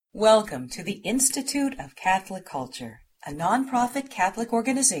Welcome to the Institute of Catholic Culture, a nonprofit Catholic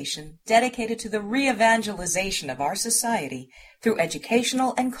organization dedicated to the re-evangelization of our society through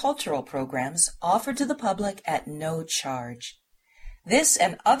educational and cultural programs offered to the public at no charge. This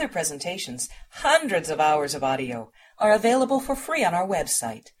and other presentations, hundreds of hours of audio, are available for free on our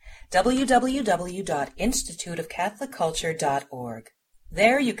website, www.instituteofcatholicculture.org.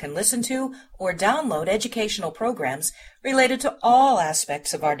 There you can listen to or download educational programs related to all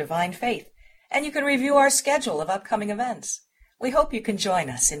aspects of our divine faith, and you can review our schedule of upcoming events. We hope you can join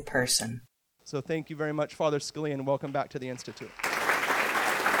us in person. So thank you very much, Father Scully, and welcome back to the Institute.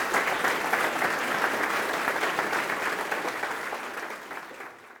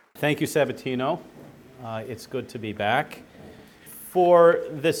 Thank you, Sabatino. It's good to be back. For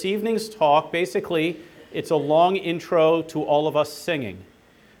this evening's talk, basically, it's a long intro to all of us singing.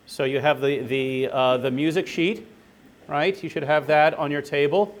 So you have the music sheet, right? You should have that on your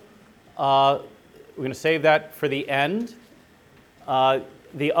table. We're going to save that for the end.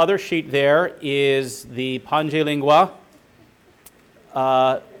 The other sheet there is the Pange Lingua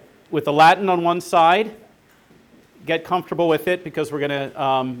with the Latin on one side. Get comfortable with it because we're going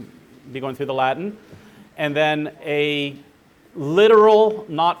to be going through the Latin. And then a literal,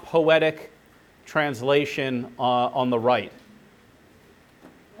 not poetic, translation on the right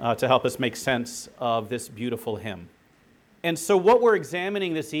to help us make sense of this beautiful hymn. And so what we're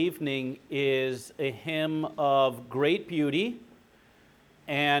examining this evening is a hymn of great beauty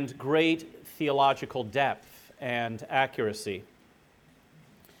and great theological depth and accuracy.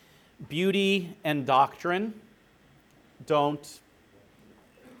 Beauty and doctrine don't,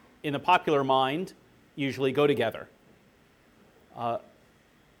 in the popular mind, usually go together.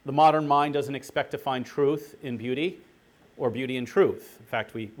 The modern mind doesn't expect to find truth in beauty or beauty in truth. In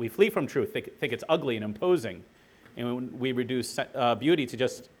fact, we flee from truth, think it's ugly and imposing, and we reduce beauty to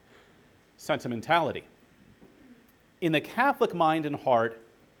just sentimentality. In the Catholic mind and heart,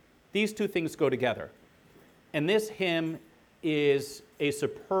 these two things go together. And this hymn is a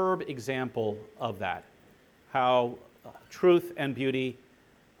superb example of that, how truth and beauty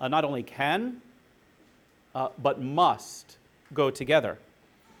not only can, but must go together.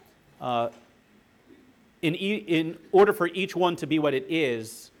 In order for each one to be what it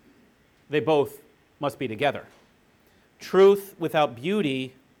is, they both must be together. Truth without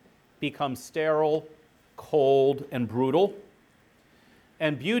beauty becomes sterile, cold, and brutal.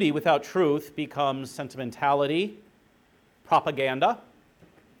 And beauty without truth becomes sentimentality, propaganda,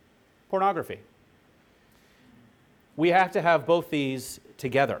 pornography. We have to have both these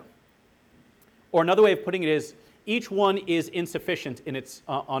together. Or another way of putting it is, each one is insufficient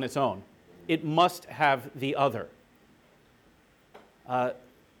on its own. It must have the other.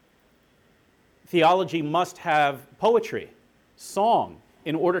 Theology must have poetry, song,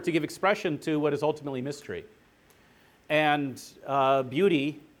 in order to give expression to what is ultimately mystery. And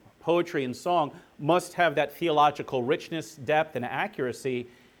beauty, poetry, and song must have that theological richness, depth, and accuracy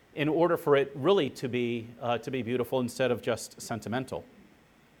in order for it really to be beautiful instead of just sentimental.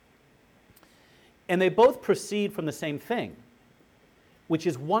 And they both proceed from the same thing, which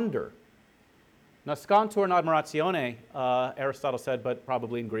is wonder. Nascantur in admiratione, Aristotle said, but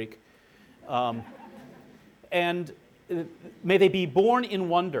probably in Greek. And may they be born in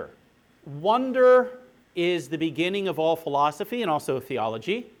wonder. Wonder is the beginning of all philosophy and also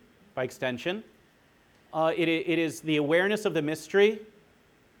theology, by extension. It is the awareness of the mystery,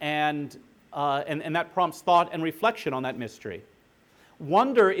 and that prompts thought and reflection on that mystery.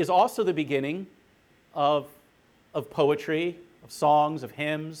 Wonder is also the beginning of poetry, of songs, of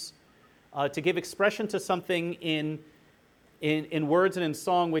hymns, to give expression to something in words and in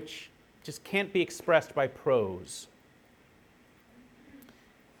song which just can't be expressed by prose.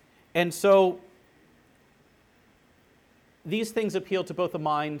 And so these things appeal to both the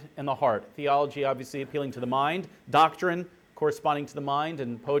mind and the heart. Theology obviously appealing to the mind, doctrine corresponding to the mind,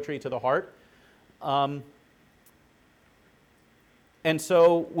 and poetry to the heart. And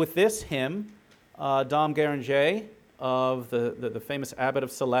so with this hymn, Dom Guéranger of the famous abbot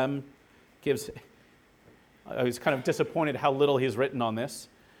of Salem gives, I was kind of disappointed how little he's written on this,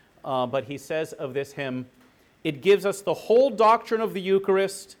 but he says of this hymn, it gives us the whole doctrine of the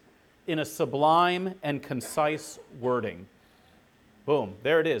Eucharist in a sublime and concise wording. Boom,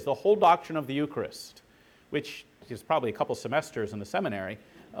 there it is, the whole doctrine of the Eucharist, which is probably a couple semesters in the seminary.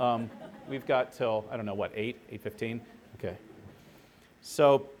 We've got till, 8:15? Okay.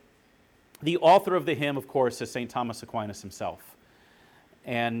 So the author of the hymn, of course, is St. Thomas Aquinas himself,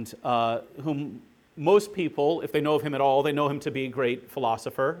 and whom most people, if they know of him at all, they know him to be a great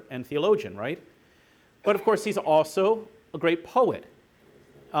philosopher and theologian, right? But of course, he's also a great poet.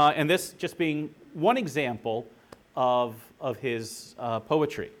 and this just being one example of his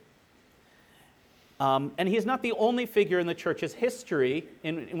poetry. And he is not the only figure in the church's history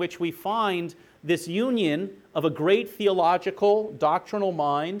in which we find this union of a great theological, doctrinal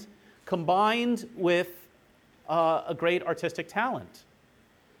mind combined with a great artistic talent.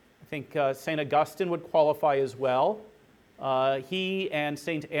 I think St. Augustine would qualify as well. He and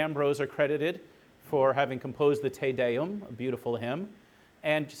St. Ambrose are credited for having composed the Te Deum, a beautiful hymn.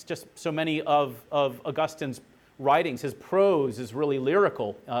 And just so many of Augustine's writings, his prose is really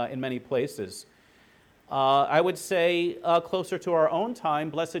lyrical in many places. I would say closer to our own time,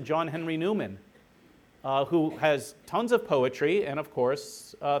 Blessed John Henry Newman, who has tons of poetry and, of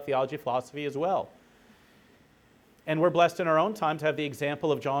course, theology, philosophy as well. And we're blessed in our own time to have the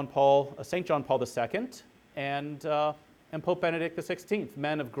example of St. John Paul II and Pope Benedict XVI,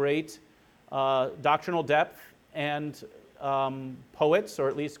 men of great doctrinal depth and poets, or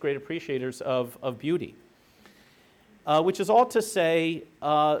at least great appreciators of beauty. Which is all to say,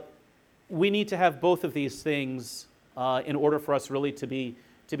 we need to have both of these things in order for us really to be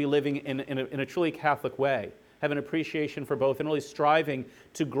living in a truly Catholic way, have an appreciation for both, and really striving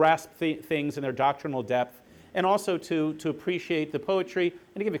to grasp things in their doctrinal depth, and also to appreciate the poetry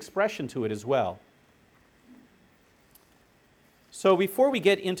and to give expression to it as well. So before we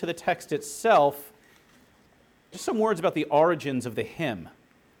get into the text itself, just some words about the origins of the hymn.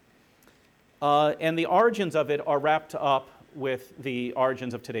 And the origins of it are wrapped up with the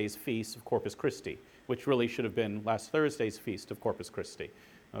origins of today's feast of Corpus Christi, which really should have been last Thursday's feast of Corpus Christi,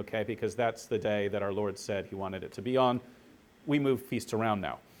 okay, because that's the day that our Lord said he wanted it to be on. We move feasts around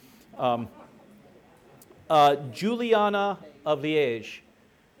now. Juliana of Liège,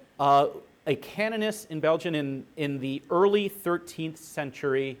 a canoness in Belgium in the early 13th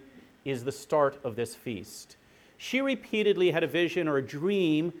century, is the start of this feast. She repeatedly had a vision or a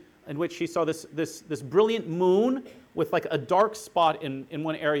dream in which she saw this brilliant moon with like a dark spot in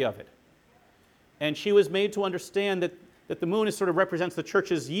one area of it. And she was made to understand that the moon sort of represents the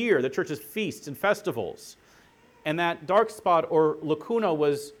church's year, the church's feasts and festivals. And that dark spot, or lacuna,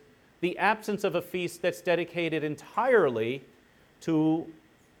 was the absence of a feast that's dedicated entirely to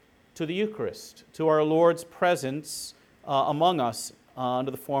the Eucharist, to our Lord's presence among us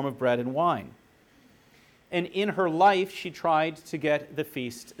under the form of bread and wine. And in her life, she tried to get the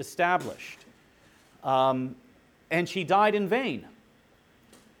feast established. And she died in vain,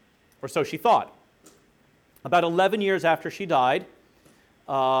 or so she thought. About 11 years after she died,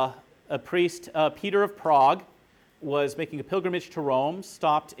 a priest, Peter of Prague, was making a pilgrimage to Rome,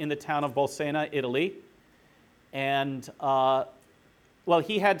 stopped in the town of Bolsena, Italy, and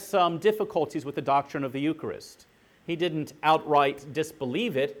he had some difficulties with the doctrine of the Eucharist. He didn't outright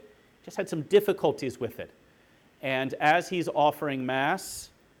disbelieve it, just had some difficulties with it. And as he's offering Mass,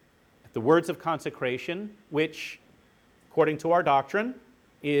 the words of consecration, which, according to our doctrine,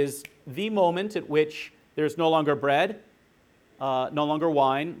 is the moment at which there's no longer bread, no longer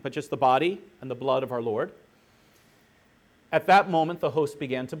wine, but just the body and the blood of our Lord. At that moment, the host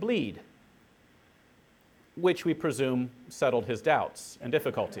began to bleed, which we presume settled his doubts and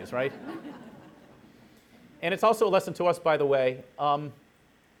difficulties, right? And it's also a lesson to us, by the way,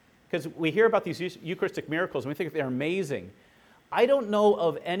 because we hear about these Eucharistic miracles and we think they're amazing. I don't know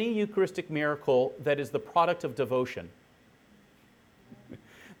of any Eucharistic miracle that is the product of devotion.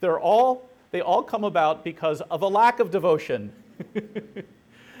 They all come about because of a lack of devotion.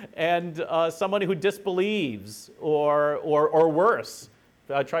 And someone who disbelieves or worse,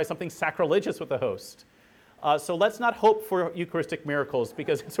 tries something sacrilegious with the host. So let's not hope for Eucharistic miracles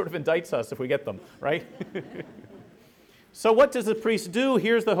because it sort of indicts us if we get them, right? So what does the priest do?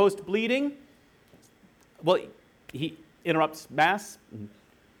 Here's the host bleeding. Well, he interrupts Mass.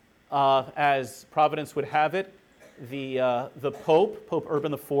 As Providence would have it, the Pope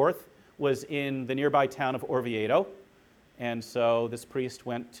Urban IV, was in the nearby town of Orvieto. And so this priest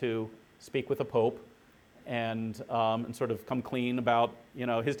went to speak with the Pope and sort of come clean about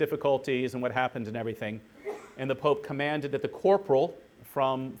his difficulties and what happened and everything. And the Pope commanded that the corporal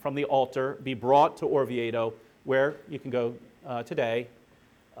from the altar be brought to Orvieto, where you can go today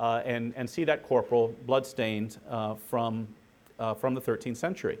and see that corporal bloodstained from the 13th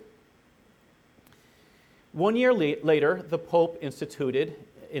century. 1 year later, the Pope instituted,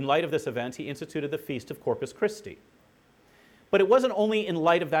 in light of this event, he instituted the Feast of Corpus Christi. But it wasn't only in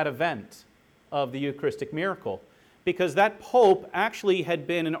light of that event of the Eucharistic miracle, because that Pope actually had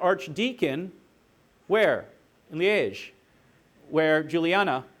been an archdeacon, where? In Liège, where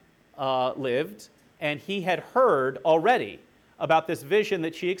Juliana lived, and he had heard already about this vision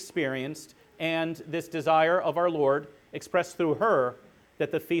that she experienced and this desire of our Lord expressed through her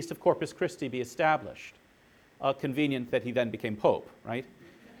that the Feast of Corpus Christi be established. Convenient that he then became Pope, right?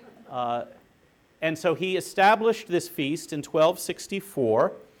 And so he established this feast in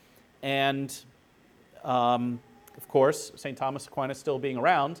 1264, and of course, St. Thomas Aquinas, still being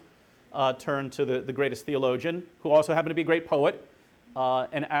around, turned to the greatest theologian, who also happened to be a great poet,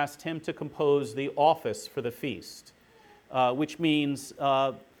 and asked him to compose the office for the feast, which means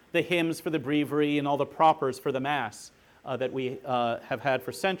the hymns for the breviary and all the propers for the Mass that we have had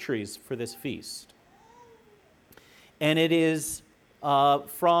for centuries for this feast. And it is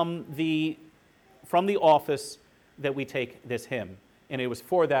from the office that we take this hymn. And it was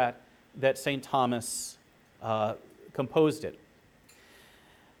for that St. Thomas composed it.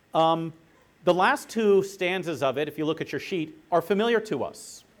 The last two stanzas of it, if you look at your sheet, are familiar to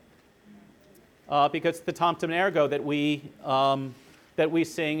us because the Tantum Ergo that we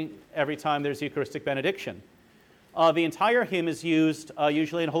sing every time there's Eucharistic benediction. The entire hymn is used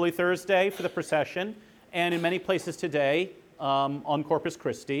usually on Holy Thursday for the procession, and in many places today on Corpus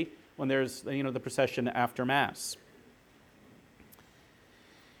Christi when there's the procession after Mass.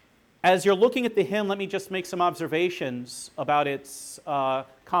 As you're looking at the hymn, let me just make some observations about its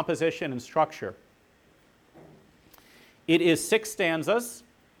composition and structure. It is 6 stanzas,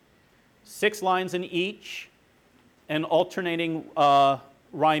 6 lines in each, an alternating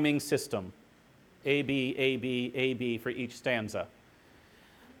rhyming system. A, B, A, B, A, B for each stanza.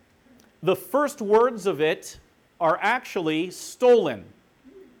 The first words of it are actually stolen.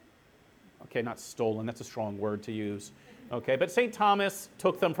 Okay, not stolen, that's a strong word to use. Okay, but St. Thomas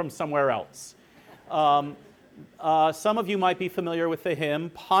took them from somewhere else. Some of you might be familiar with the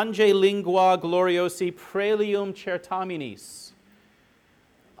hymn, Pange lingua gloriosi prelium certaminis,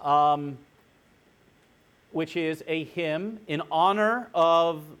 which is a hymn in honor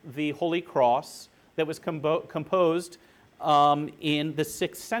of the Holy Cross that was composed in the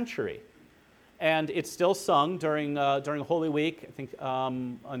 6th century. And it's still sung during Holy Week, I think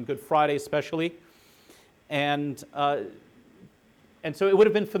on Good Friday especially. And so it would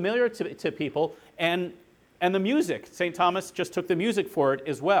have been familiar to people. And the music, St. Thomas just took the music for it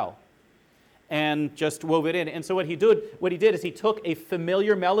as well and just wove it in. And so what he did is he took a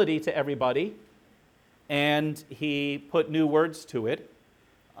familiar melody to everybody and he put new words to it,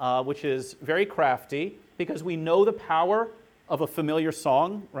 which is very crafty because we know the power of a familiar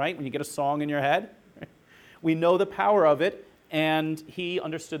song, right? When you get a song in your head, we know the power of it, and he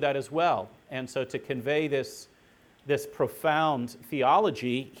understood that as well. And so to convey this profound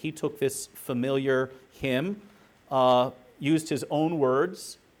theology, he took this familiar hymn, used his own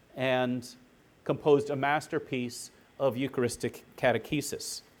words, and composed a masterpiece of Eucharistic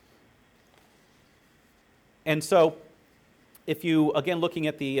catechesis. And so, if you, again, looking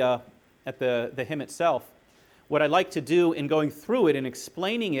at the hymn itself, what I'd like to do in going through it and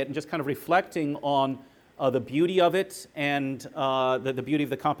explaining it and just kind of reflecting on the beauty of it and the beauty of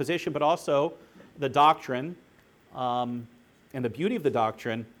the composition, but also the doctrine and the beauty of the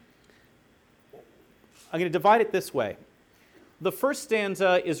doctrine, I'm going to divide it this way. The first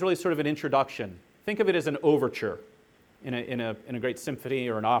stanza is really sort of an introduction. Think of it as an overture in a great symphony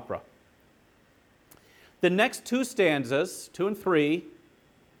or an opera. The next 2 stanzas, 2 and 3,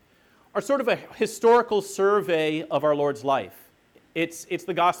 are sort of a historical survey of our Lord's life. It's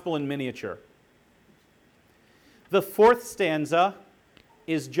the gospel in miniature. The 4th stanza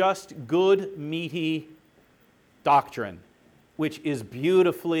is just good, meaty doctrine, which is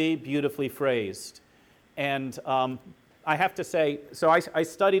beautifully, beautifully phrased. And I have to say, so I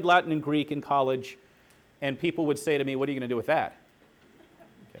studied Latin and Greek in college, and people would say to me, what are you going to do with that?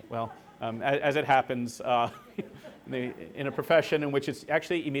 Okay, well, as it happens, in a profession in which it's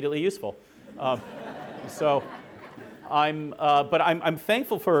actually immediately useful. So I'm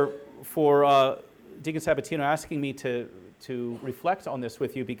thankful for Deacon Sabatino asking me to reflect on this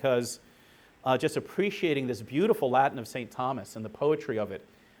with you because just appreciating this beautiful Latin of St. Thomas and the poetry of it.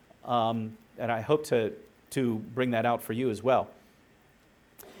 And I hope to bring that out for you as well.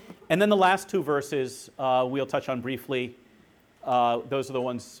 And then the last 2 verses we'll touch on briefly. Those are the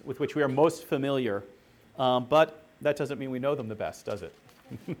ones with which we are most familiar. But that doesn't mean we know them the best, does it?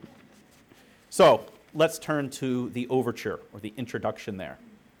 So let's turn to the overture, or the introduction there.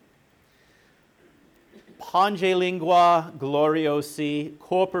 Pange lingua gloriosi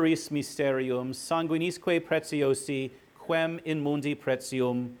corporis mysterium sanguinisque preciosi quem in mundi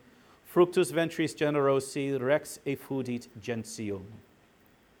pretium fructus ventris generosi rex effudit gentium.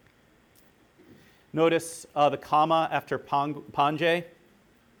 Notice the comma after pange.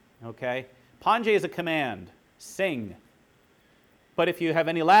 Okay, pange is a command. Sing. But if you have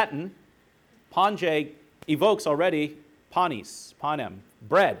any Latin, pange evokes already panis, panem,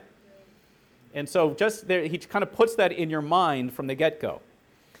 bread. And so just there, he kind of puts that in your mind from the get-go.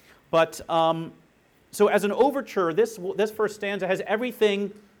 But so as an overture, this first stanza has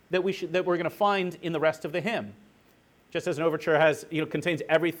everything that we're going to find in the rest of the hymn. Just as an overture has, contains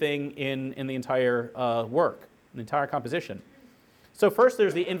everything in the entire work, the entire composition. So first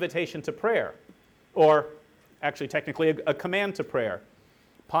there's the invitation to prayer, or actually technically a command to prayer.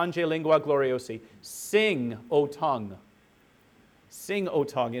 Pange lingua gloriosi, sing, O tongue. Sing, O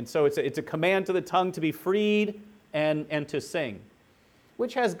tongue. And so it's a command to the tongue to be freed and to sing,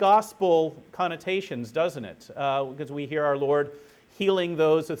 which has gospel connotations, doesn't it? Because we hear our Lord healing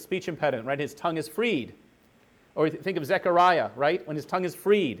those with speech impediment, right? His tongue is freed. Or think of Zechariah, right? When his tongue is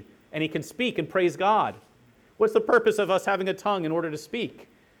freed and he can speak and praise God. What's the purpose of us having a tongue in order to speak?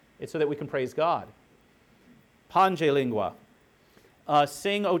 It's so that we can praise God. Pange lingua.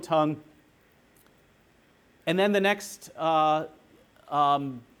 Sing, O tongue. And then the next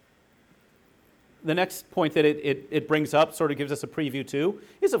point that it brings up, sort of gives us a preview to,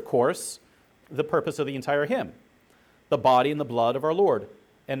 is of course the purpose of the entire hymn. The body and the blood of our Lord.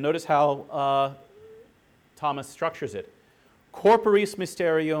 And notice how Thomas structures it. Corporis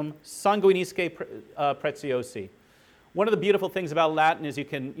mysterium sanguinisque preciosi. One of the beautiful things about Latin is you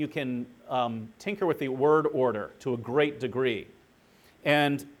can tinker with the word order to a great degree.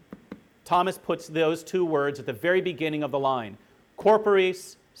 And Thomas puts those two words at the very beginning of the line.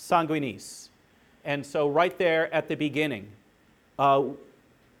 Corporis sanguinis. And so right there at the beginning,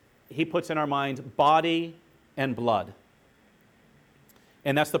 he puts in our mind body and blood.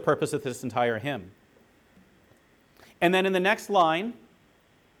 And that's the purpose of this entire hymn. And then in the next line,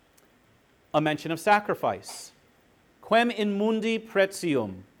 a mention of sacrifice. Quem in mundi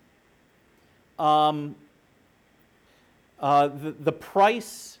pretium. The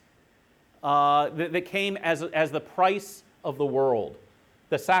price that came as the price of the world,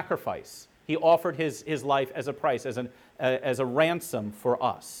 the sacrifice. He offered his life as a price, as a ransom for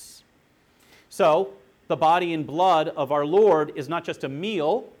us. So the body and blood of our Lord is not just a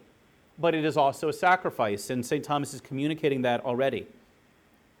meal, but it is also a sacrifice, and St. Thomas is communicating that already.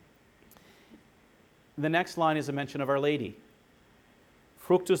 The next line is a mention of Our Lady.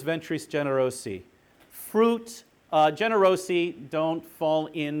 Fructus ventris generosi. Fruit, generosi, don't fall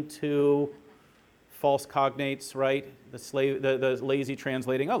into false cognates, right? The lazy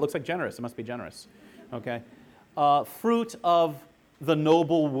translating, oh, it looks like generous, it must be generous. Okay. Fruit of the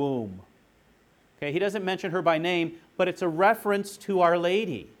noble womb. Okay, he doesn't mention her by name, but it's a reference to Our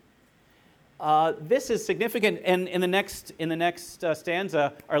Lady. This is significant, and in the next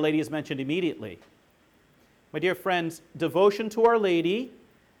stanza, Our Lady is mentioned immediately. My dear friends, devotion to Our Lady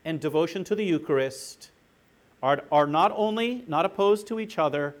and devotion to the Eucharist are not only not opposed to each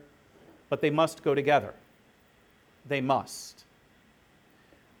other, but they must go together. They must.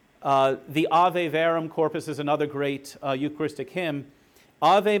 The Ave Verum Corpus is another great Eucharistic hymn.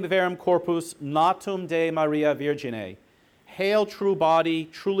 Ave Verum Corpus natum Dei Maria Virgine. Hail, true body,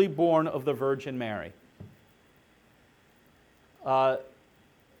 truly born of the Virgin Mary. The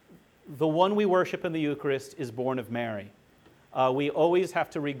one we worship in the Eucharist is born of Mary. We always have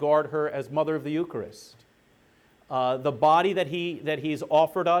to regard her as Mother of the Eucharist. The body that he's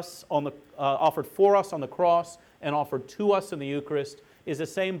offered us offered for us on the cross and offered to us in the Eucharist is the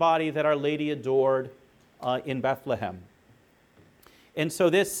same body that Our Lady adored in Bethlehem. And so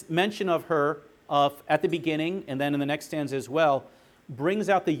this mention of her at the beginning and then in the next stanza as well brings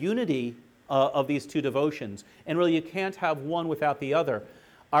out the unity of these two devotions. And really you can't have one without the other.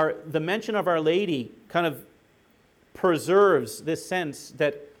 The mention of Our Lady kind of preserves this sense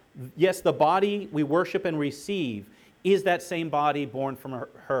that, yes, the body we worship and receive is that same body born from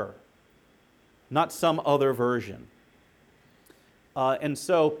her, not some other version. And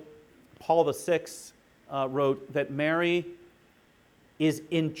so Paul VI wrote that Mary is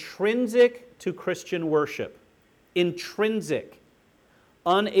intrinsic to Christian worship. Intrinsic.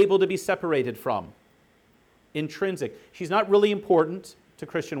 Unable to be separated from. Intrinsic. She's not really important to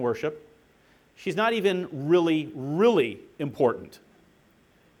Christian worship. She's not even really, really important.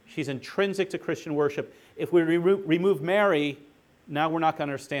 She's intrinsic to Christian worship. If we remove Mary, now we're not going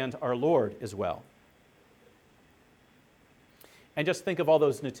to understand our Lord as well. And just think of all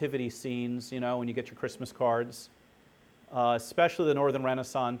those nativity scenes, when you get your Christmas cards, especially the Northern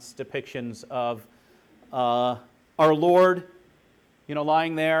Renaissance depictions of our Lord,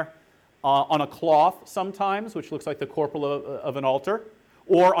 lying there on a cloth sometimes, which looks like the corporal of an altar,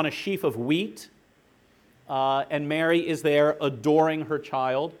 or on a sheaf of wheat. And Mary is there adoring her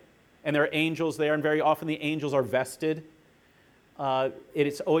child, and there are angels there, and very often the angels are vested. It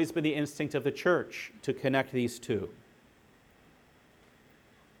has always been the instinct of the church to connect these two.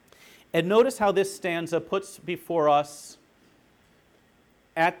 And notice how this stanza puts before us,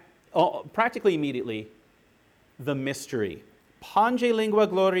 practically immediately, the mystery. Pange lingua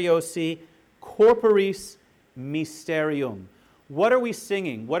gloriosi corporis mysterium. What are we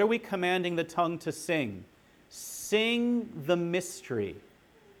singing? What are we commanding the tongue to sing? Sing the mystery.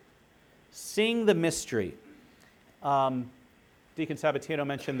 Sing the mystery. Deacon Sabatino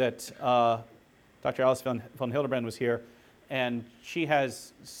mentioned that Dr. Alice von Hildebrand was here, and she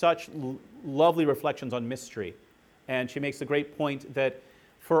has such lovely reflections on mystery. And she makes a great point that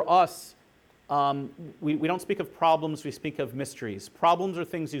for us, we don't speak of problems, we speak of mysteries. Problems are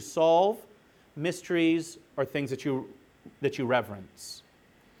things you solve. Mysteries are things that you reverence.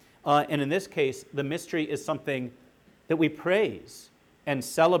 And in this case, the mystery is something that we praise and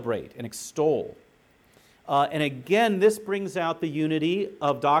celebrate and extol. And again, this brings out the unity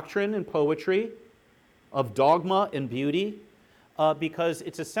of doctrine and poetry, of dogma and beauty, because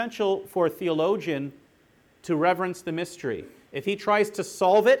it's essential for a theologian to reverence the mystery. If he tries to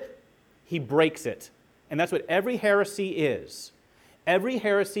solve it, he breaks it. And that's what every heresy is. Every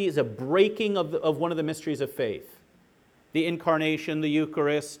heresy is a breaking of one of the mysteries of faith. The Incarnation, the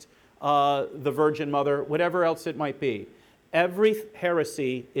Eucharist, the Virgin Mother, whatever else it might be. Every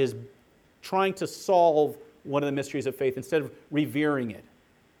heresy is trying to solve one of the mysteries of faith instead of revering it.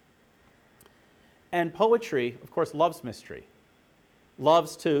 And poetry, of course, loves mystery.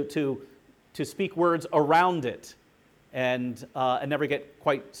 Loves to speak words around it and never get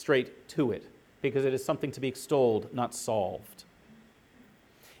quite straight to it, because it is something to be extolled, not solved.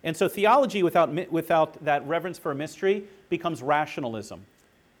 And so theology without that reverence for a mystery becomes rationalism.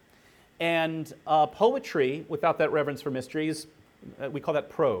 And poetry without that reverence for mysteries, we call that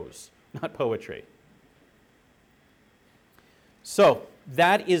prose, not poetry. So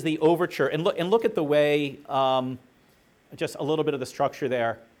that is the overture. And look at the way, just a little bit of the structure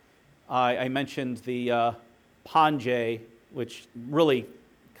there. I mentioned the pange, which really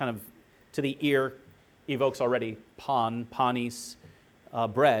kind of to the ear evokes already panis,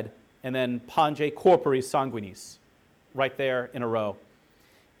 bread, and then pange corporis sanguinis, right there in a row.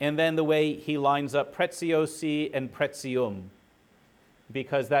 And then the way he lines up pretiosi and pretium,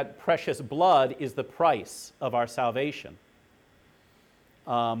 because that precious blood is the price of our salvation.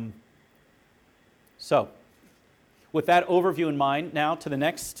 So, with that overview in mind, now to the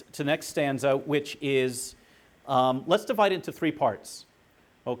next stanza, which is, let's divide it into three parts,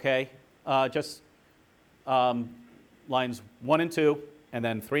 okay? Lines 1 and 2, and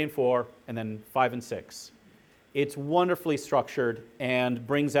then 3 and 4, and then 5 and 6. It's wonderfully structured and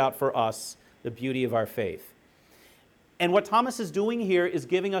brings out for us the beauty of our faith. And what Thomas is doing here is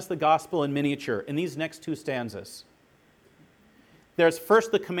giving us the gospel in miniature in these next two stanzas. There's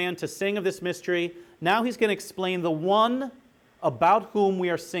first the command to sing of this mystery. Now he's going to explain the one about whom we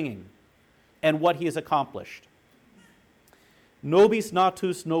are singing and what he has accomplished. Nobis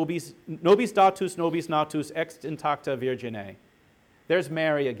datus nobis natus ex intacta virgine. There's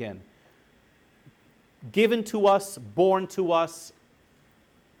Mary again. Given to us, born to us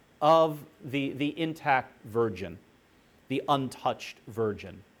of the intact virgin, the untouched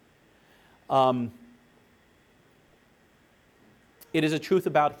virgin. It is a truth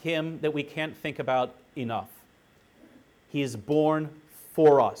about him that we can't think about enough. He is born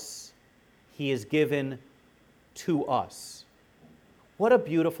for us. He is given to us. What a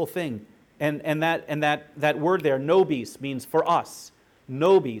beautiful thing. And that word there, nobis, means for us.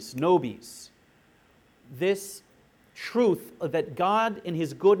 Nobis, nobis. This truth that God in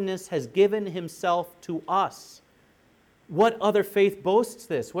his goodness has given himself to us. What other faith boasts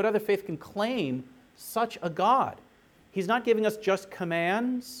this? What other faith can claim such a God? He's not giving us just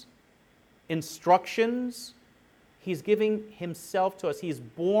commands, instructions. He's giving himself to us. He is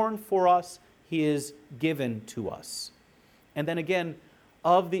born for us. He is given to us. And then again,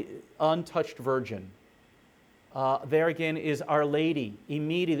 of the untouched virgin, there again is Our Lady,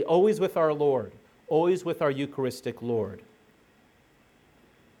 immediately, always with our Lord, always with our Eucharistic Lord.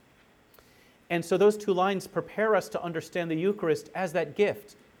 And so those two lines prepare us to understand the Eucharist as that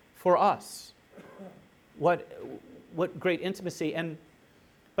gift for us. What great intimacy.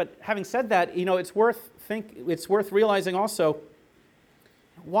 But having said that, it's worth realizing also,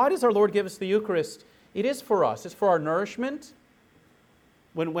 why does our Lord give us the Eucharist? It is for us. It's for our nourishment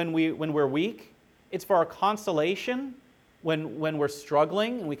when we're weak. It's for our consolation when we're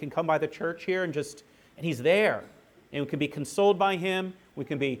struggling, and we can come by the church here and he's there. And we can be consoled by him. We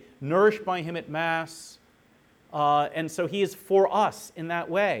can be nourished by him at Mass. And so he is for us in that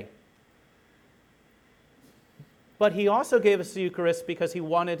way. But he also gave us the Eucharist because he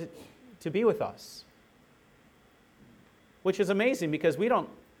wanted to be with us. Which is amazing, because we don't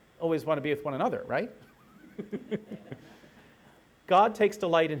always want to be with one another, right? God takes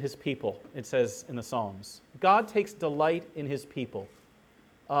delight in his people, it says in the Psalms. God takes delight in his people.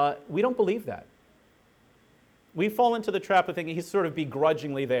 We don't believe that. We fall into the trap of thinking he's sort of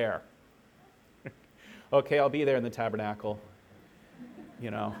begrudgingly there. Okay, I'll be there in the tabernacle,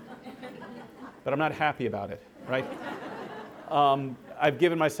 but I'm not happy about it, right? I've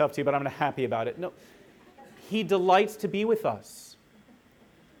given myself to you, but I'm not happy about it. No, he delights to be with us.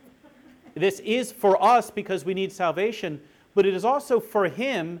 This is for us because we need salvation, but it is also for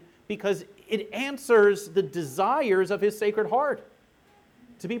him because it answers the desires of his Sacred Heart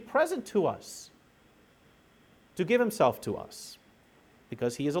to be present to us, to give himself to us,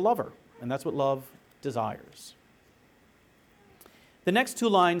 because he is a lover, and that's what love desires. The next two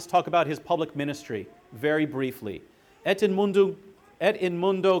lines talk about his public ministry very briefly. Et in mundo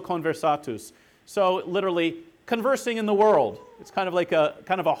conversatus. So literally, conversing in the world. It's kind of like a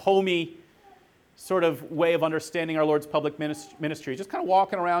homey sort of way of understanding our Lord's public ministry. Just kind of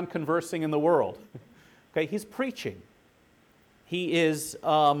walking around conversing in the world. Okay, he's preaching. He is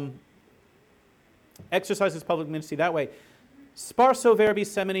exercises public ministry that way. Sparso verbi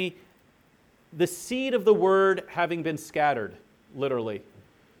semini, the seed of the word having been scattered, literally,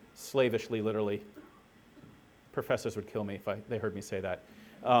 slavishly, literally. Professors would kill me if they heard me say that.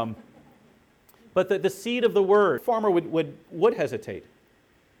 But the seed of the word, farmer would hesitate.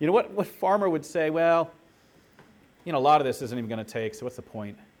 You know what farmer would say? Well, a lot of this isn't even going to take, so what's the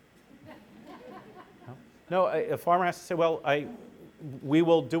point? No, a farmer has to say, well, we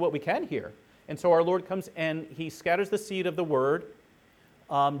will do what we can here. And so our Lord comes and he scatters the seed of the word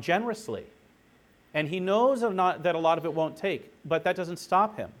generously. And he knows that a lot of it won't take, but that doesn't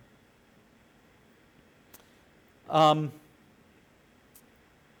stop him.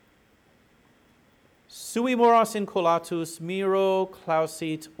 Sui moras incolatus miro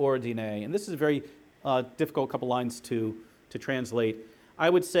clausit ordine. And this is a very difficult couple lines to translate. I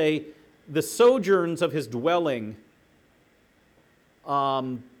would say the sojourns of his dwelling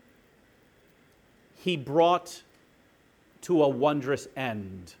he brought to a wondrous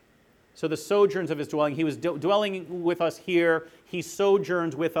end. So the sojourns of his dwelling, he was dwelling with us here. He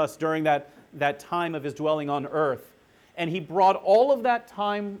sojourned with us during that time of his dwelling on earth. And he brought all of that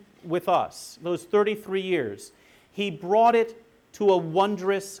time with us, those 33 years. He brought it to a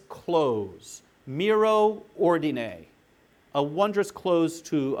wondrous close. Miro ordine. A wondrous close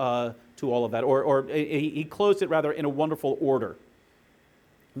to all of that. Or he closed it rather in a wonderful order.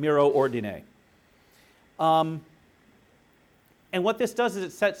 Miro ordine. And what this does is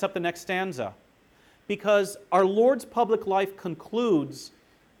it sets up the next stanza. Because our Lord's public life concludes,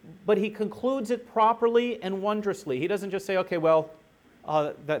 but he concludes it properly and wondrously. He doesn't just say, okay, well,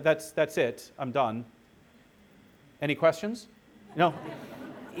 that's it. I'm done. Any questions? No.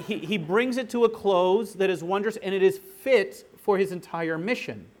 He brings it to a close that is wondrous, and it is fit for his entire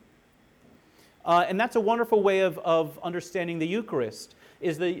mission. And that's a wonderful way of understanding the Eucharist.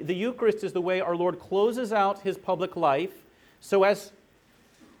 The Eucharist is the way our Lord closes out his public life so as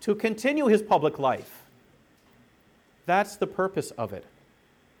to continue his public life. That's the purpose of it.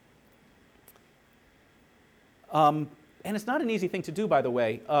 And it's not an easy thing to do, by the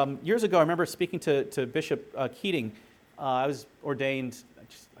way. Years ago, I remember speaking to Bishop Keating. I was ordained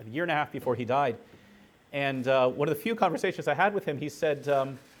just a year and a half before he died. And one of the few conversations I had with him, he said,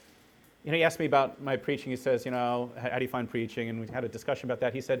 he asked me about my preaching. He says, how do you find preaching? And we had a discussion about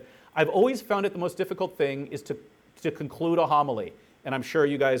that. He said, I've always found it the most difficult thing is to conclude a homily. And I'm sure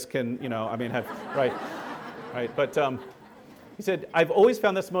you guys can, right. But he said, I've always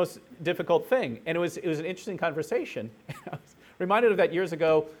found this the most difficult thing. And it was an interesting conversation. I was reminded of that years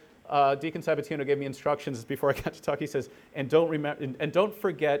ago. Deacon Sabatino gave me instructions before I got to talk. He says, and don't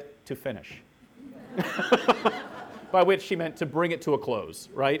forget to finish. By which she meant to bring it to a close,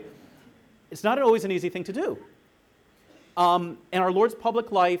 right? It's not always an easy thing to do. In our Lord's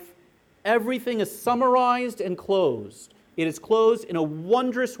public life, everything is summarized and closed. It is closed in a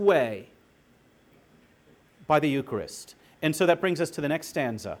wondrous way by the Eucharist. And so that brings us to the next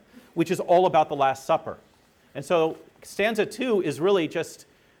stanza, which is all about the Last Supper. And so stanza 2 is really just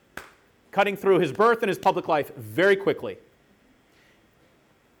cutting through his birth and his public life very quickly.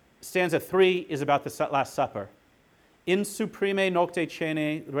 Stanza 3 is about the Last Supper. In supreme nocte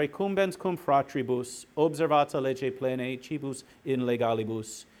cene recumbens cum fratribus observata lege plene cibus in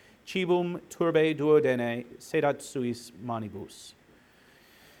legalibus cibum turbe duodene sedat suis manibus.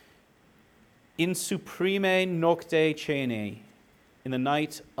 In supreme nocte cene, in the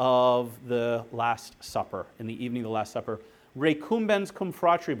night of the Last Supper, in the evening of the Last Supper, recumbens cum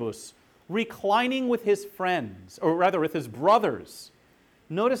fratribus, reclining with his friends, or rather with his brothers,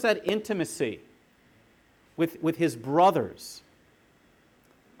 Notice that intimacy with his brothers,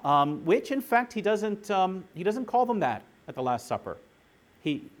 which in fact he doesn't call them that at the Last Supper.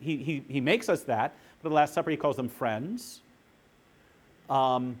 He makes us that, but at the Last Supper he calls them friends,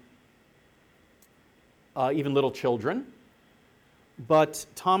 even little children. But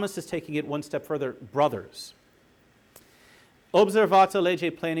Thomas is taking it one step further, brothers. Observata lege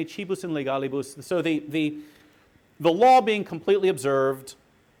pleni cibus in legalibus. So the law being completely observed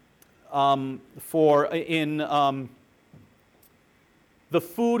in the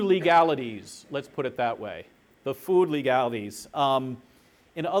food legalities, let's put it that way. The food legalities.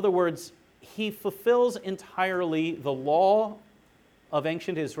 In other words, he fulfills entirely the law of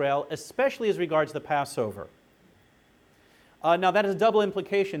ancient Israel, especially as regards the Passover. Now that has a double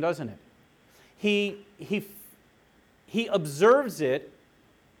implication, doesn't it? He observes it,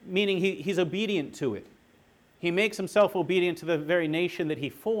 meaning he's obedient to it. He makes himself obedient to the very nation that he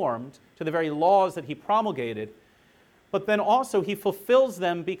formed, to the very laws that he promulgated. But then also he fulfills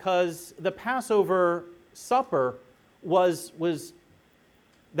them because the Passover supper was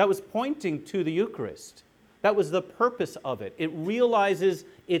pointing to the Eucharist. That was the purpose of it. It realizes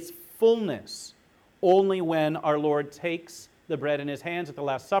its fullness only when our Lord takes the bread in his hands at the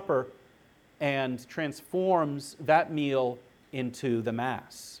Last Supper and transforms that meal into the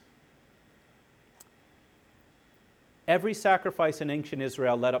Mass. Every sacrifice in ancient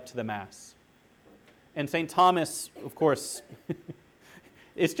Israel led up to the Mass. And St. Thomas, of course,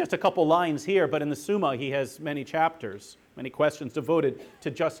 it's just a couple lines here, but in the Summa he has many chapters, many questions devoted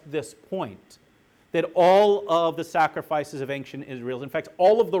to just this point. That all of the sacrifices of ancient Israel, in fact,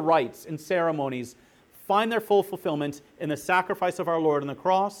 all of the rites and ceremonies find their full fulfillment in the sacrifice of our Lord on the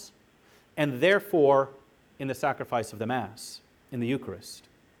cross, and therefore in the sacrifice of the Mass, in the Eucharist.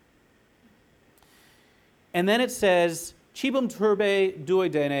 And then it says, Cibum turbe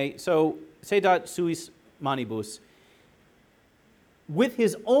duodenē, so sedat suis manibus. With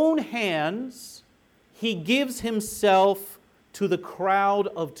his own hands, he gives himself to the crowd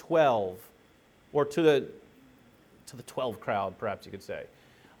of 12, or to the 12 crowd, perhaps you could say.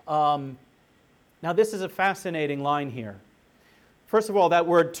 Now this is a fascinating line here. First of all, that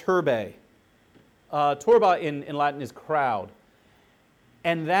word turbe. Turba in Latin is crowd.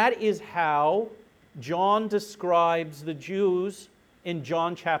 And that is how John describes the Jews in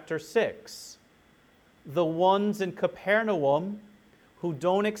John chapter 6. The ones in Capernaum who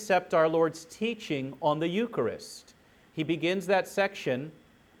don't accept our Lord's teaching on the Eucharist. He begins that section,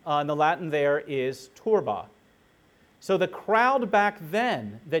 and the Latin there is turba. So the crowd back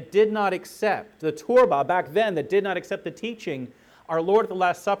then that did not accept, the turba back then that did not accept the teaching, our Lord at the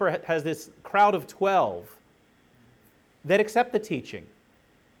Last Supper has this crowd of 12 that accept the teaching.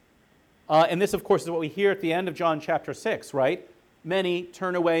 And this, of course, is what we hear at the end of John chapter 6, right? Many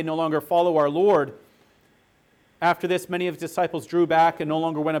turn away, no longer follow our Lord. After this, many of his disciples drew back and no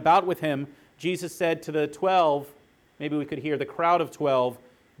longer went about with him. Jesus said to the 12, maybe we could hear the crowd of 12,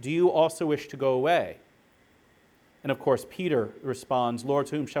 "Do you also wish to go away?" And of course, Peter responds, "Lord,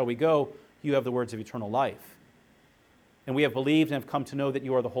 to whom shall we go? You have the words of eternal life. And we have believed and have come to know that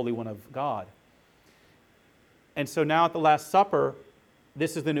you are the Holy One of God." And so now at the Last Supper,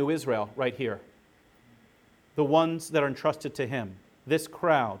 this is the new Israel right here. The ones that are entrusted to him, this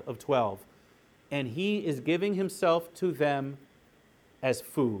crowd of 12. And he is giving himself to them as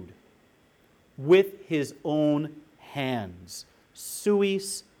food with his own hands.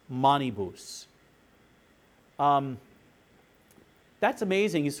 Suis manibus. That's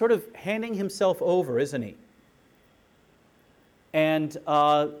amazing. He's sort of handing himself over, isn't he? And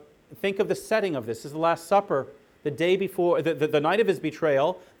think of the setting of this. This is the Last Supper, the day before, the night of his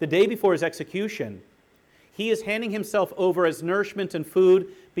betrayal, the day before his execution. He is handing himself over as nourishment and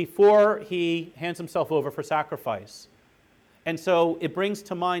food before he hands himself over for sacrifice. And so it brings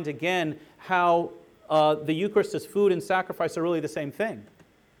to mind again how the Eucharist as food and sacrifice are really the same thing.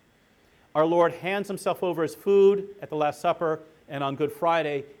 Our Lord hands himself over as food at the Last Supper, and on Good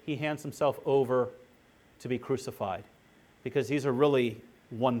Friday, he hands himself over to be crucified. Because these are really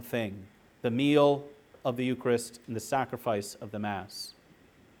one thing, the meal of the Eucharist and the sacrifice of the Mass.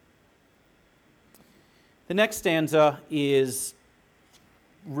 The next stanza is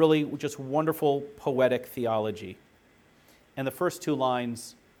really just wonderful poetic theology. And the first two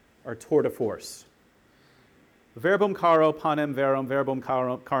lines are tour de force. Verbum caro panem verum, verbum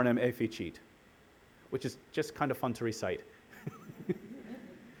carnem efficit, which is just kind of fun to recite.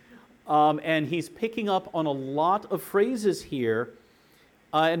 And he's picking up on a lot of phrases here.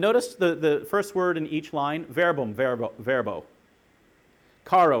 And notice the first word in each line, verbum, verbo.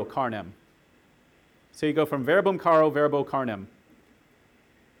 Caro, carnem. So you go from verbum caro, verbo carnem.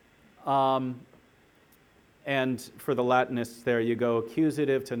 And for the Latinists there, you go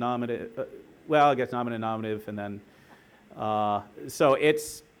accusative to nominative. Well, I guess nominative, and then... so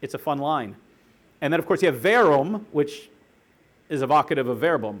it's a fun line. And then, of course, you have verum, which is evocative of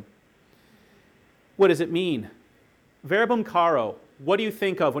verbum. What does it mean? Verbum caro. What do you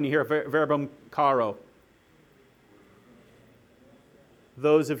think of when you hear verbum caro?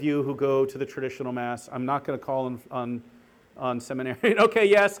 Those of you who go to the traditional Mass, I'm not going to call on seminarian. Okay,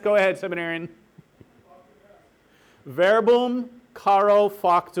 yes, go ahead, seminarian. Verbum caro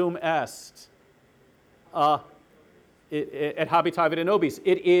factum est. Et habitavit in nobis.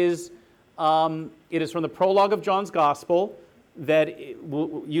 It is from the prologue of John's Gospel that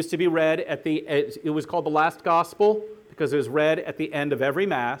used to be read it was called the last Gospel because it was read at the end of every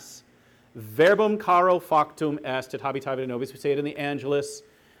Mass. Verbum caro factum est et habitavit in nobis. We say it in the Angelus.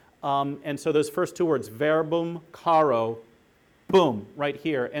 And so those first two words, verbum caro, boom, right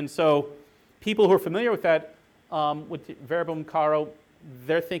here. And so people who are familiar with that, with verbum caro,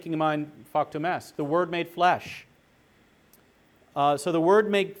 they're thinking in mind factum est, the Word made flesh. So the Word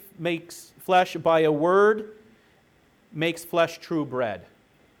makes flesh by a word, makes flesh true bread.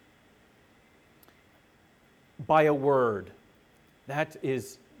 By a word. That's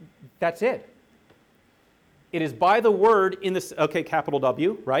it. It is by the Word in this, okay, capital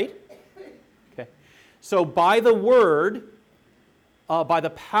W, right? Okay. So by the Word, by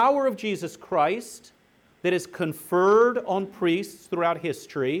the power of Jesus Christ that is conferred on priests throughout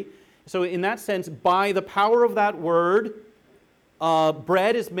history. So in that sense, by the power of that Word,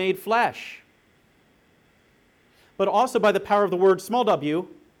 bread is made flesh. But also by the power of the word small w, or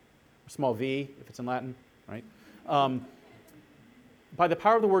small v if it's in Latin, right? By the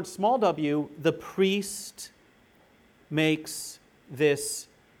power of the word small w, the priest makes this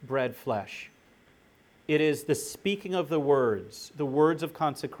bread flesh. It is the speaking of the words of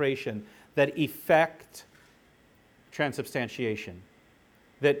consecration, that effect transubstantiation.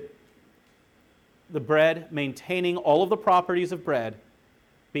 That the bread, maintaining all of the properties of bread,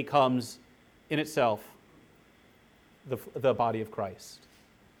 becomes in itself the body of Christ.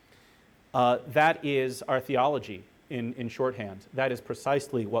 That is our theology in shorthand. That is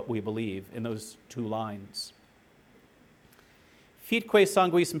precisely what we believe in those two lines. Fitque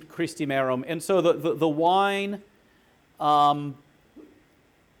sanguis Christi merum. And so the wine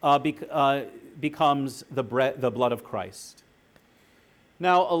becomes the blood of Christ.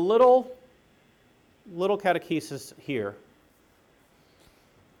 Now, a little catechesis here.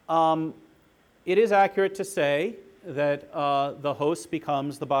 It is accurate to say that the host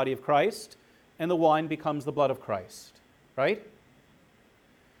becomes the body of Christ and the wine becomes the blood of Christ, right?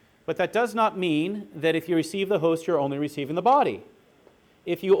 But that does not mean that if you receive the host, you're only receiving the body.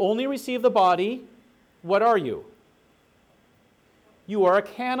 If you only receive the body, what are you? You are a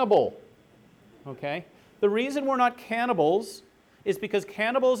cannibal, okay? The reason we're not cannibals is because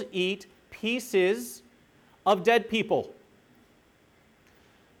cannibals eat pieces of dead people.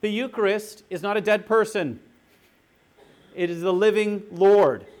 The Eucharist is not a dead person. It is the living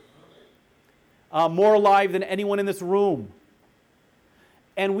Lord, more alive than anyone in this room.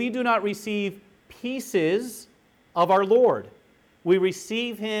 And we do not receive pieces of our Lord. We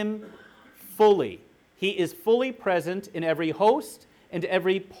receive him fully. He is fully present in every host and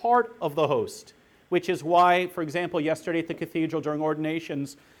every part of the host, which is why, for example, yesterday at the cathedral during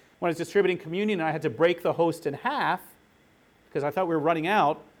ordinations, when I was distributing communion and I had to break the host in half because I thought we were running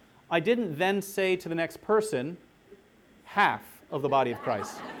out, I didn't then say to the next person, half of the body of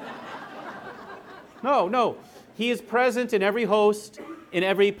Christ. No. He is present in every host, in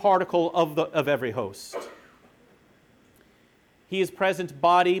every particle of every host. He is present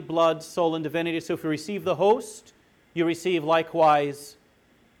body, blood, soul, and divinity. So if you receive the host, you receive likewise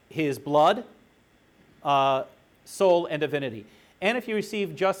his blood, soul, and divinity. And if you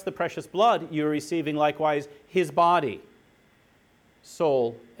receive just the precious blood, you're receiving likewise his body,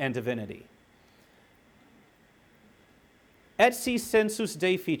 soul, and divinity. Et si sensus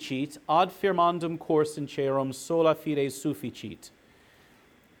deficit, ad firmandum cors sincerum sola fide sufficit.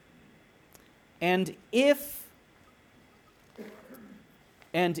 And if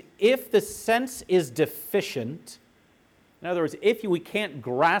the sense is deficient, in other words, if we can't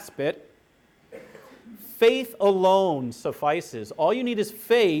grasp it, faith alone suffices. All you need is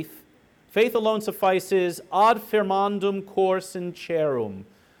faith. Faith alone suffices ad firmandum cor sincerum,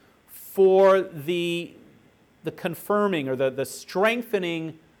 for the confirming or the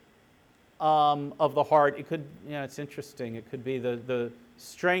strengthening of the heart. It could, it's interesting. It could be the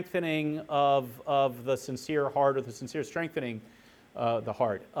strengthening of the sincere heart, or the sincere strengthening the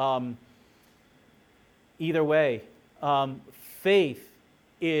heart. Either way, faith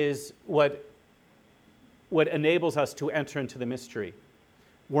is what enables us to enter into the mystery.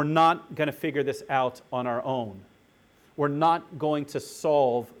 We're not going to figure this out on our own. We're not going to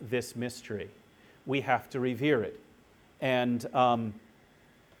solve this mystery. We have to revere it. And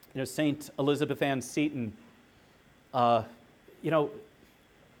St. Elizabeth Ann Seton,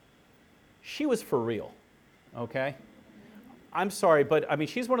 she was for real, okay? I'm sorry, but I mean,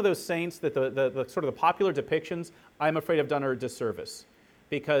 she's one of those saints that the sort of the popular depictions, I'm afraid have done her a disservice,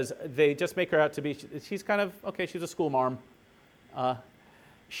 because they just make her out to be, she's kind of, okay, she's a schoolmarm.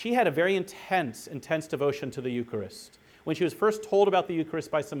 She had a very intense devotion to the Eucharist. When she was first told about the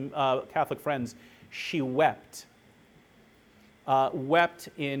Eucharist by some Catholic friends, she wept. Wept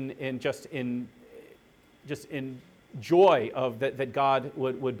in joy of that God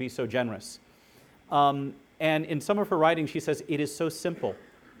would be so generous. And in some of her writings, she says, it is so simple.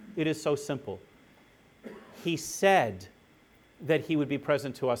 It is so simple. He said that he would be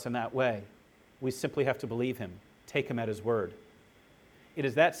present to us in that way. We simply have to believe him, take him at his word. It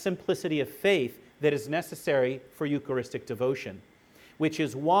is that simplicity of faith that is necessary for Eucharistic devotion, which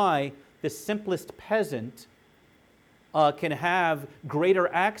is why the simplest peasant can have greater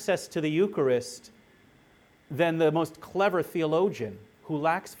access to the Eucharist than the most clever theologian who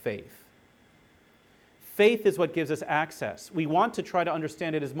lacks faith. Faith is what gives us access. We want to try to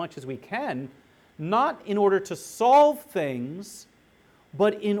understand it as much as we can, not in order to solve things,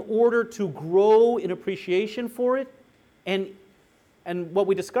 but in order to grow in appreciation for it. And what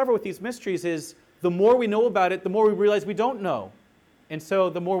we discover with these mysteries is the more we know about it, the more we realize we don't know. And so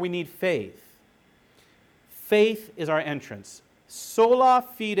the more we need faith. Faith is our entrance. Sola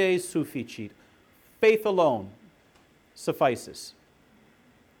fide sufficit. Faith alone suffices.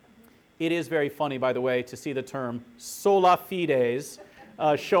 It is very funny, by the way, to see the term sola fides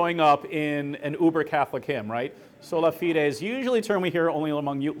showing up in an uber Catholic hymn, right? Sola fide is usually a term we hear only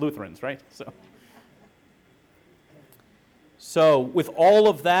among Lutherans, right? So with all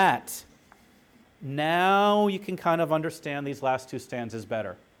of that, now you can kind of understand these last two stanzas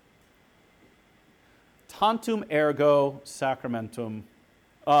better. Tantum ergo sacramentum.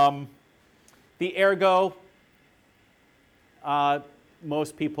 The ergo,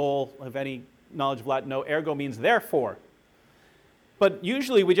 most people of any knowledge of Latin know ergo means therefore. But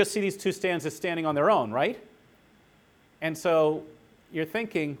usually we just see these two stanzas standing on their own, right? And so you're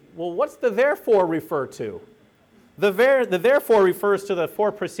thinking, well, what's the therefore refer to? The therefore refers to the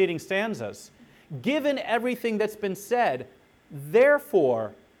four preceding stanzas. Given everything that's been said,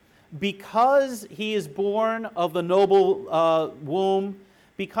 therefore, because he is born of the noble womb,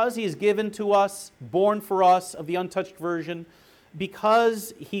 because he is given to us, born for us of the untouched virgin,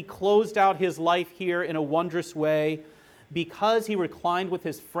 because he closed out his life here in a wondrous way, because he reclined with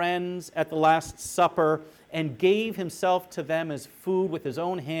his friends at the Last Supper and gave himself to them as food with his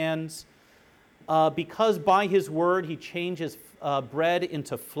own hands, because by his word he changes bread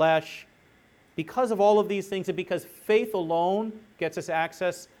into flesh, because of all of these things and because faith alone gets us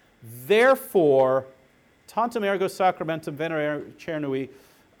access, therefore, tantum ergo sacramentum venerare cernui,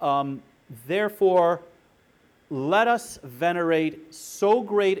 therefore, let us venerate so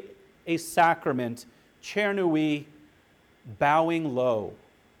great a sacrament, cernui, bowing low.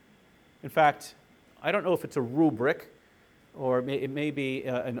 In fact, I don't know if it's a rubric, or it may be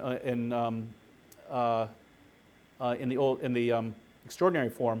in the extraordinary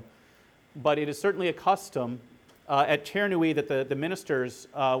form, but it is certainly a custom at cernui that the ministers,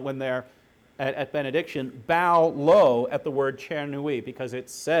 when they're at benediction, bow low at the word cernui because it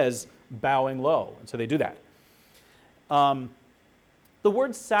says bowing low, and so they do that. The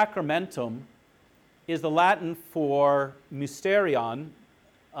word sacramentum is the Latin for mysterion,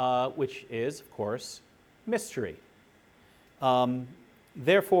 which is, of course, mystery.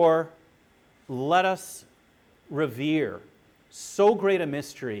 Therefore, let us revere so great a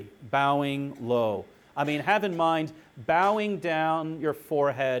mystery, bowing low. I mean, have in mind, bowing down your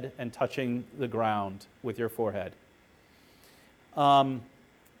forehead and touching the ground with your forehead. And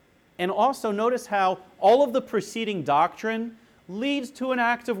also notice how all of the preceding doctrine leads to an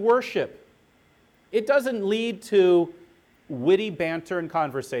act of worship. It doesn't lead to witty banter and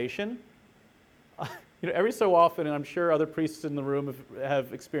conversation. Every so often, and I'm sure other priests in the room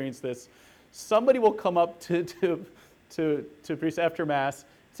have experienced this, somebody will come up to priest after Mass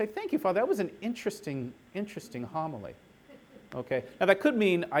and say, "Thank you, Father, that was an interesting homily." Okay, now that could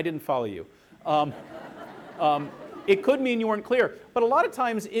mean I didn't follow you. It could mean you weren't clear, but a lot of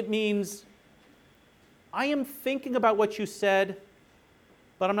times it means I am thinking about what you said,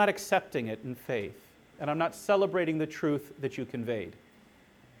 but I'm not accepting it in faith, and I'm not celebrating the truth that you conveyed.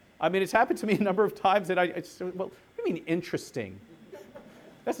 I mean, it's happened to me a number of times that I said, well, what do you mean interesting?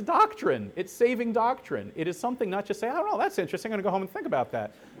 That's doctrine. It's saving doctrine. It is something not just say, I don't know, that's interesting, I'm going to go home and think about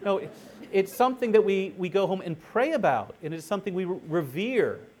that. No, it's something that we go home and pray about. It is something we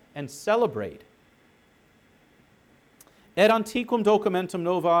revere and celebrate. Et antiquum documentum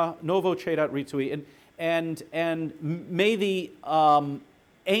novo cedat ritui. And may the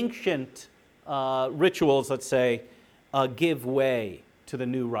ancient rituals, let's say, give way to the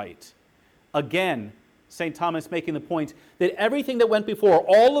new rite. Again, St. Thomas making the point that everything that went before,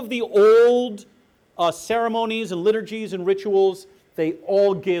 all of the old ceremonies and liturgies and rituals, they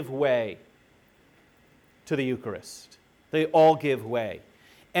all give way to the Eucharist. They all give way.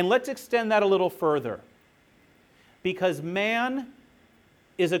 And let's extend that a little further. Because man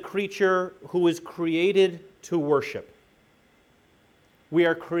is a creature who is created to worship. We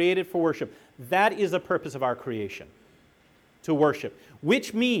are created for worship. That is the purpose of our creation, to worship,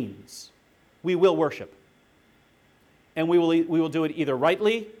 which means we will worship. And we will do it either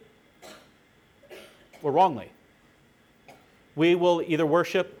rightly or wrongly. We will either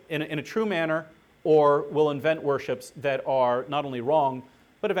worship in a true manner, or we'll invent worships that are not only wrong,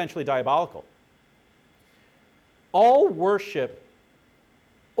 but eventually diabolical. All worship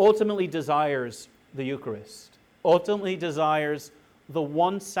ultimately desires the Eucharist, ultimately desires the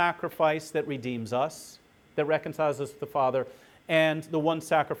one sacrifice that redeems us, that reconciles us to the Father, and the one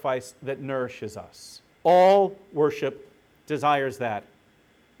sacrifice that nourishes us. All worship desires that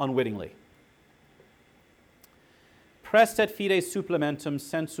unwittingly. Prestet fide supplementum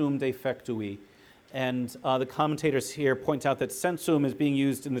sensum defectui. And the commentators here point out that sensum is being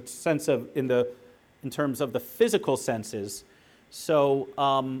used in the sense of in terms of the physical senses. So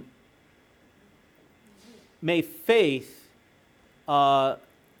may faith provide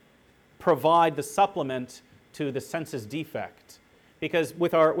the supplement to the senses defect. Because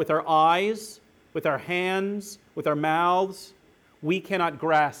with our eyes, with our hands, with our mouths, we cannot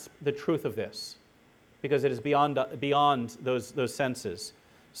grasp the truth of this, because it is beyond those senses.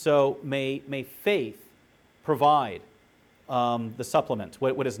 So may faith provide the supplement,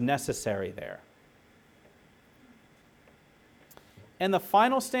 what is necessary there. And the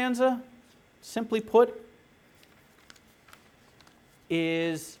final stanza, simply put,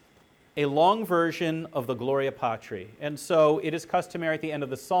 is a long version of the Gloria Patri. And so it is customary at the end of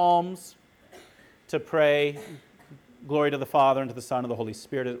the Psalms to pray, glory to the Father, and to the Son, and to the Holy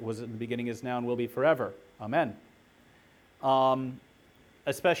Spirit. It was in the beginning, is now, and will be forever. Amen.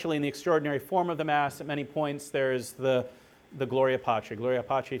 Especially in the extraordinary form of the Mass, at many points there's the Gloria Patri, Gloria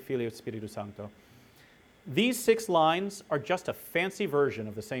Patri, Filii et Spiritus Sancto. These 6 lines are just a fancy version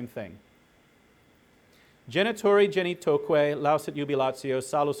of the same thing. Genitori genitoque, laus et jubilatio,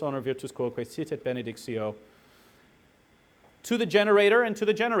 salus honor virtus quoque, sit et benedictio. To the generator and to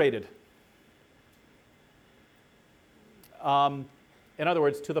the generated. In other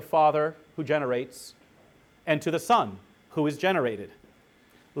words, to the Father who generates, and to the Son who is generated.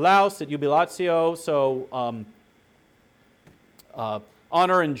 Laus et jubilatio, so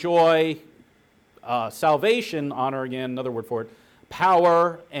honor and joy, salvation, honor again, another word for it,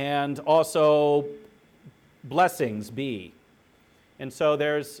 power, and also blessings be. And so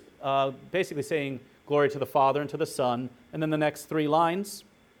there's basically saying glory to the Father and to the Son, and then the next 3 lines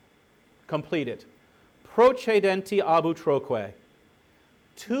complete it. Procedenti abu troque,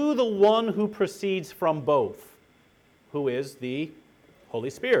 to the one who proceeds from both, who is the Holy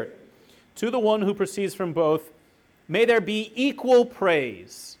Spirit. To the one who proceeds from both, may there be equal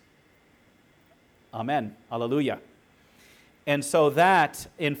praise. Amen. Alleluia. And so that,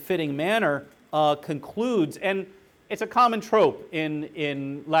 in fitting manner, concludes, and it's a common trope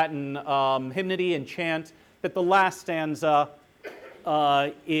in Latin hymnody and chant, that the last stanza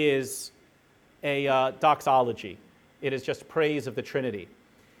is a doxology. It is just praise of the Trinity.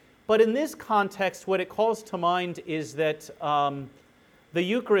 But in this context, what it calls to mind is that the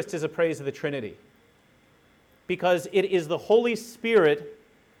Eucharist is a praise of the Trinity, because it is the Holy Spirit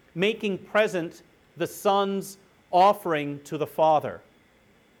making present the Son's offering to the Father.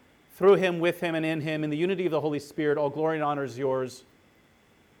 Through him, with him, and in him, in the unity of the Holy Spirit, all glory and honor is yours.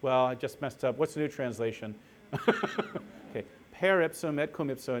 Well, I just messed up. What's the new translation? Okay. Per ipsum et cum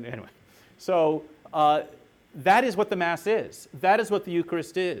ipsum. Anyway. So that is what the Mass is. That is what the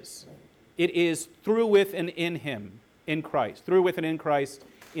Eucharist is. It is through, with, and in him, in Christ. Through, with, and in Christ,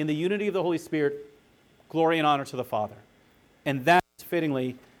 in the unity of the Holy Spirit, glory and honor to the Father. And that is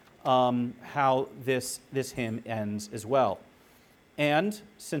fittingly how this hymn ends as well. And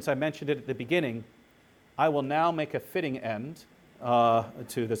since I mentioned it at the beginning, I will now make a fitting end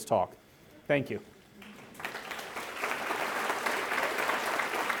to this talk. Thank you.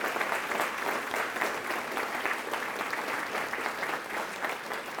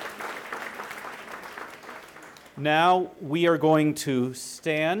 Now we are going to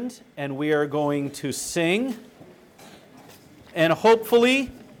stand and we are going to sing. And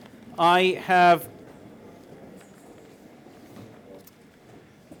hopefully I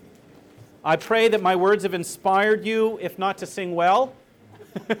pray that my words have inspired you, if not to sing well,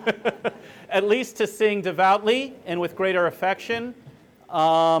 at least to sing devoutly and with greater affection,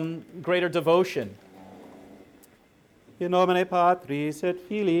 greater devotion. In nomine Patris et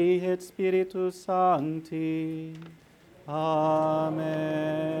Filii et Spiritus Sancti. Amen.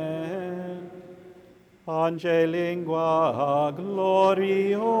 Pange lingua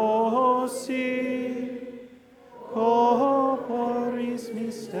gloriosi, corporis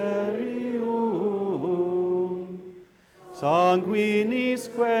mysterium,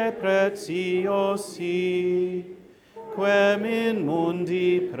 sanguinisque preciosi, quem in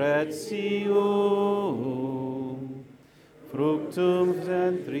mundi pretium, fructum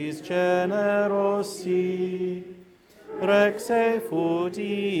ventris generosi, rex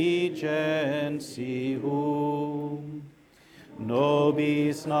effugientium,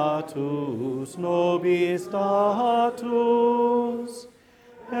 nobis natus,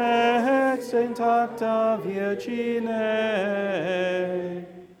 ex intacta Virgine,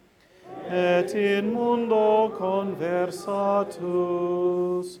 et in mundo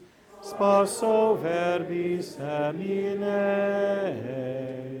conversatus, sparso verbis semine,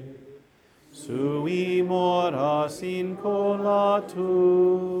 sui moras incolatus,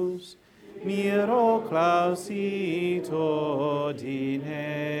 miro clausito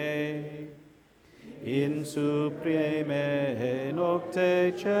dine, in supreme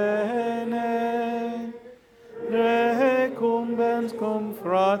nocte cene, recumbens cum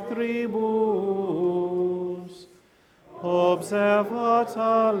fratribus,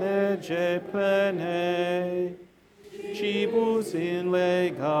 observata lege plene, cibus in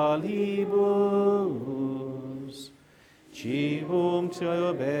legalibus, cibum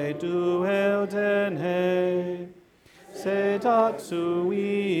tibi dueldene, sedat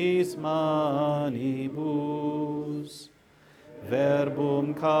suis manibus,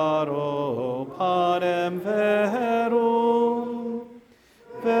 verbum caro parem verum,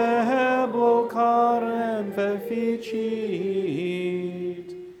 verbo carem feficit,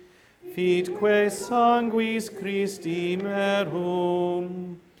 fitque sanguis Christi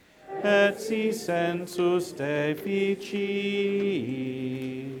merum, et si sensus deficit.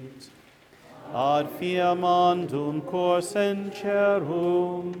 Ad firmandum cor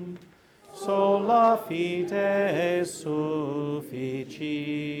sencerum, sola fide sufficit.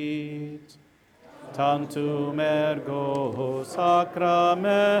 Tantum ergo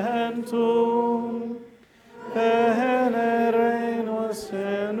sacramentum, venere nos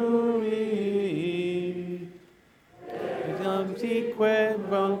senui, et antique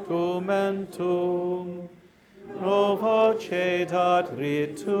documentum, novo cedat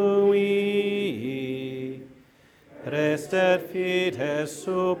ritui, restet fides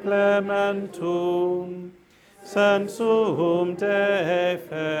supplementum, sensum defectui.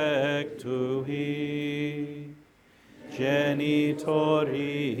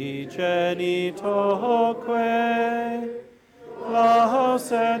 Genitori genitoque,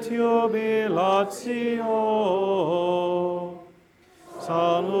 laus et jubilatio,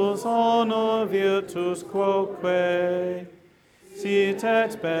 salus honor virtus quoque, sit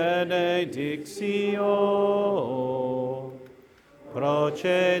et benedictio,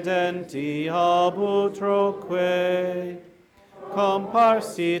 procedenti ab utroque,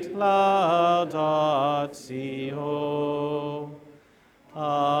 comparsit laudatio.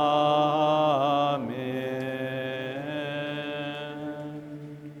 Amen.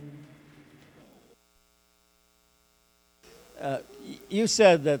 You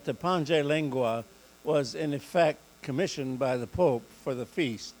said that the Pange Lingua was in effect commissioned by the Pope for the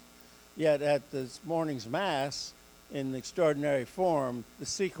feast, yet at this morning's Mass, in extraordinary form, the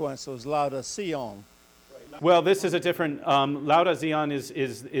sequence was Lauda Sion. Well, this is a different. Lauda Sion is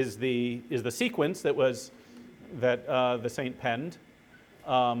the sequence that the saint penned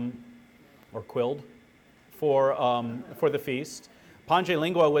or quilled for the feast. Pange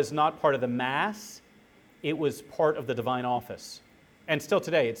Lingua was not part of the Mass; it was part of the divine office, and still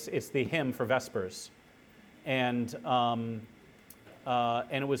today it's the hymn for Vespers, and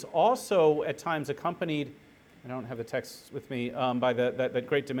it was also at times accompanied. I don't have the text with me by that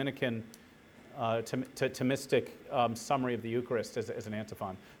great Dominican. Thomistic summary of the Eucharist as an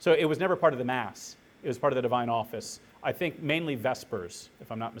antiphon. So it was never part of the Mass. It was part of the divine office. I think mainly Vespers, if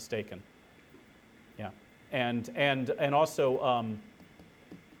I'm not mistaken. Yeah, and also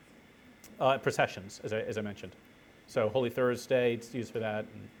processions, as I mentioned. So Holy Thursday, it's used for that.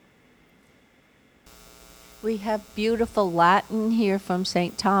 We have beautiful Latin here from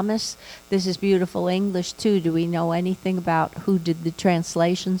St. Thomas. This is beautiful English, too. Do we know anything about who did the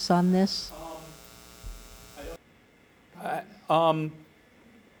translations on this? I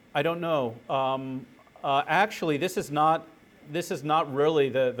don't know. Actually, this is not really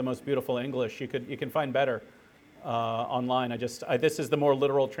the most beautiful English. You can find better online. This is the more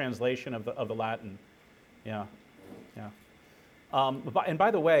literal translation of the Latin. Yeah. And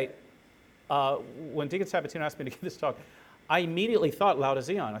by the way, when Deacon Sabatino asked me to give this talk, I immediately thought Lauda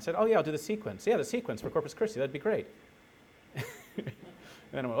Zion. I said, "Oh yeah, I'll do the sequence. Yeah, the sequence for Corpus Christi. That'd be great." And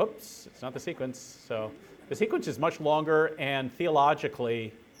then I went, "Oops, it's not the sequence." So the sequence is much longer and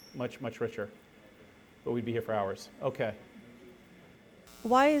theologically much richer. But we'd be here for hours. Okay.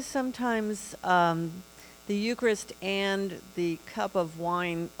 Why is sometimes the Eucharist and the cup of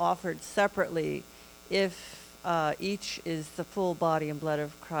wine offered separately if each is the full body and blood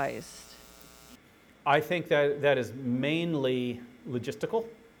of Christ? I think that is mainly logistical.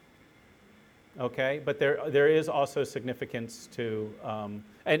 Okay, but there is also significance to,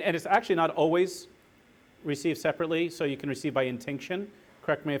 and it's actually not always received separately. So you can receive by intinction.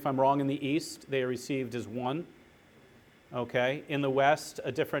 Correct me if I'm wrong. In the East, they are received as one. Okay, in the West,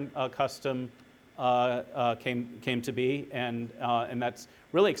 a different custom came to be, and that's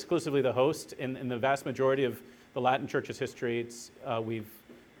really exclusively the host. In the vast majority of the Latin Church's history, it's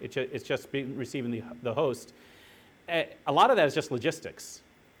just been receiving the host. A lot of that is just logistics.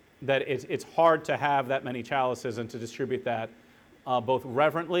 That it's hard to have that many chalices and to distribute that both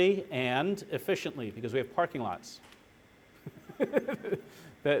reverently and efficiently, because we have parking lots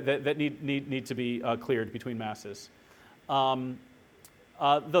that need to be cleared between masses.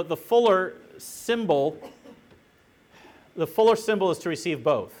 The fuller symbol is to receive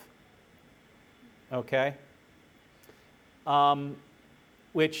both. Okay.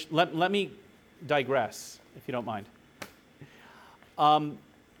 Which let me digress, if you don't mind.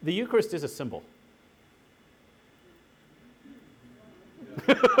 The Eucharist is a symbol.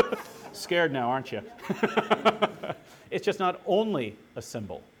 Scared now, aren't you? It's just not only a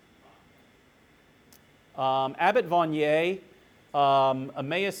symbol. Abbot Vanier,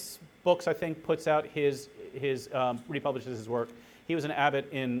 Emmaus Books, I think, puts out republishes his work. He was an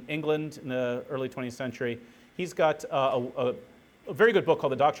abbot in England in the early 20th century. He's got a very good book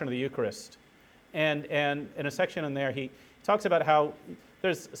called The Doctrine of the Eucharist. And in a section in there, he talks about how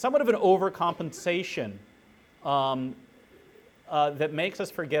there's somewhat of an overcompensation that makes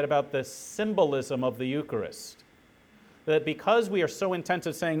us forget about the symbolism of the Eucharist. That because we are so intent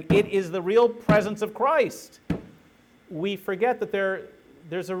on saying it is the real presence of Christ, we forget that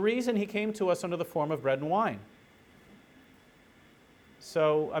there's a reason he came to us under the form of bread and wine.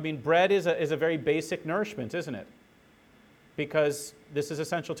 So, I mean, bread is a very basic nourishment, isn't it? Because this is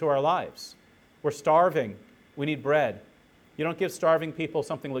essential to our lives. We're starving. We need bread. You don't give starving people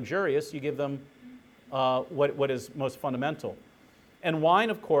something luxurious. You give them what is most fundamental. And wine,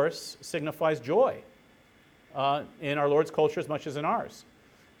 of course, signifies joy in our Lord's culture as much as in ours.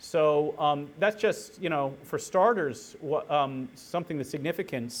 So that's just, for starters, something the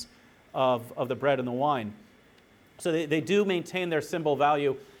significance of the bread and the wine. So they do maintain their symbol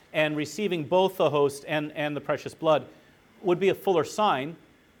value, and receiving both the host and the precious blood would be a fuller sign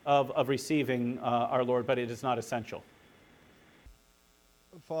of receiving our Lord, but it is not essential.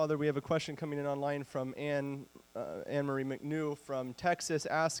 Father, we have a question coming in online from Anne Marie McNew from Texas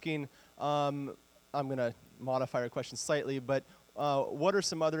asking, I'm going to modify her question slightly, but what are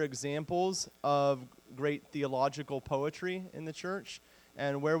some other examples of great theological poetry in the church,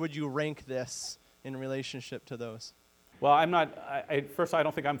 and where would you rank this in relationship to those? Well, I'm not, first, I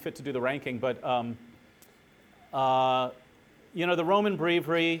don't think I'm fit to do the ranking, but, the Roman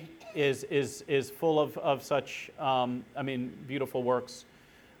Breviary is full of such, beautiful works.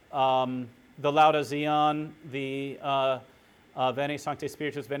 The Lauda Zion, the Veni Sancte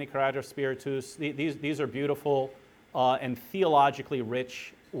Spiritus, Veni Creator Spiritus, these are beautiful and theologically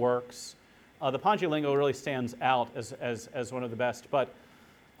rich works. The Pange Lingua really stands out as one of the best, but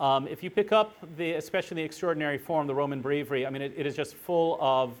if you pick up especially the extraordinary form, the Roman Breviary, it is just full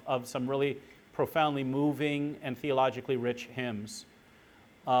of some really profoundly moving and theologically rich hymns.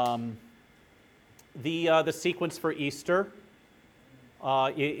 The sequence for Easter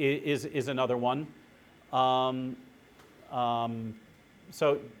is another one. But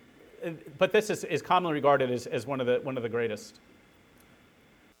this is commonly regarded as one of the greatest.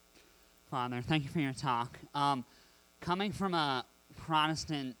 Father, thank you for your talk. Coming from a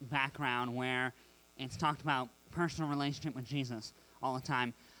Protestant background where it's talked about personal relationship with Jesus all the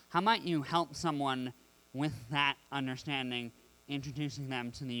time, how might you help someone with that understanding, introducing them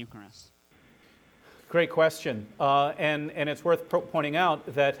to the Eucharist? Great question. And it's worth pointing out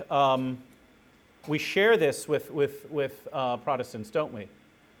that we share this with Protestants, don't we?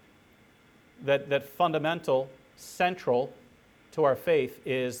 That fundamental, central to our faith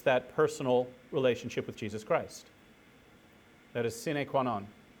is that personal relationship with Jesus Christ. That is sine qua non.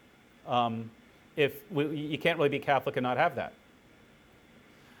 You can't really be Catholic and not have that.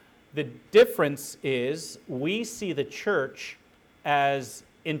 The difference is we see the church as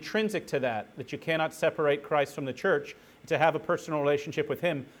intrinsic to that you cannot separate Christ from the church. To have a personal relationship with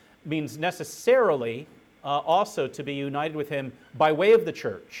him means necessarily also to be united with him by way of the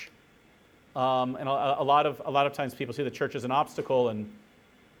church. And a lot of times people see the church as an obstacle, and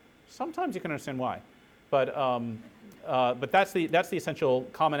sometimes you can understand why. But that's the essential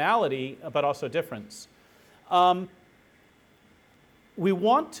commonality, but also difference. We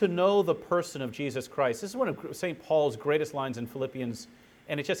want to know the person of Jesus Christ. This is one of St. Paul's greatest lines in Philippians,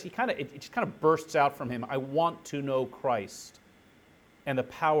 and it just kind of bursts out from him. I want to know Christ and the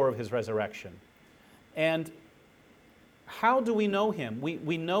power of his resurrection. And how do we know him?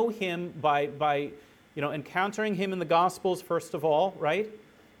 We know him by encountering him in the Gospels, first of all, right?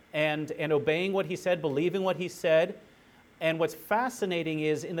 And obeying what he said, believing what he said. And what's fascinating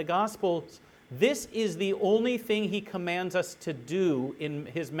is in the Gospels, this is the only thing he commands us to do in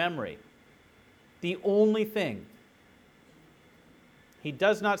his memory. The only thing. He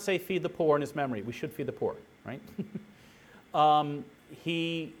does not say feed the poor in his memory. We should feed the poor, right?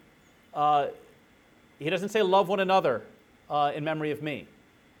 He doesn't say love one another in memory of me.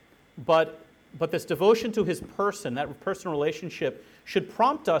 But this devotion to his person, that personal relationship, should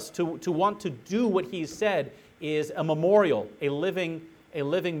prompt us to want to do what he said is a memorial, a living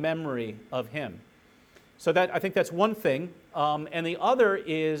memory of him. So I think that's one thing. And the other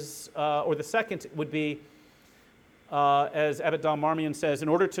is, or the second would be, as Abbot Dom Marmion says, in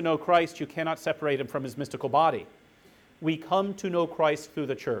order to know Christ, you cannot separate him from his mystical body. We come to know Christ through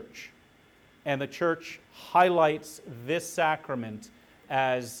the church. And the church highlights this sacrament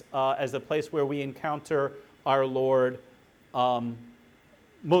as the place where we encounter our Lord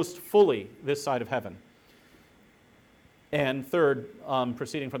most fully this side of heaven. And third,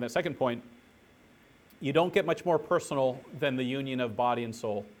 proceeding from that second point, you don't get much more personal than the union of body and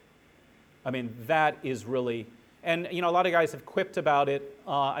soul. I mean, that is really, and a lot of guys have quipped about it.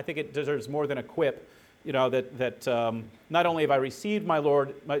 I think it deserves more than a quip. That not only have I received my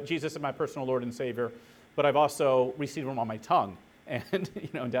Lord, Jesus as my personal Lord and Savior, but I've also received him on my tongue and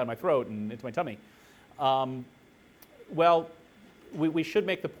down my throat and into my tummy. Well, we should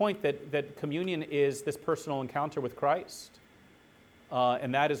make the point that communion is this personal encounter with Christ.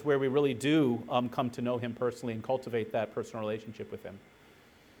 And that is where we really do come to know him personally and cultivate that personal relationship with him.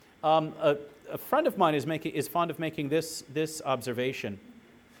 A friend of mine is fond of making this observation.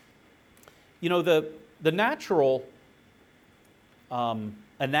 The natural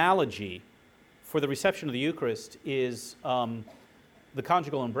analogy for the reception of the Eucharist is the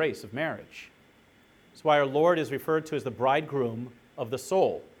conjugal embrace of marriage. That's why our Lord is referred to as the bridegroom of the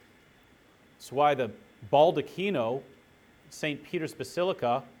soul. That's why the baldacchino, St. Peter's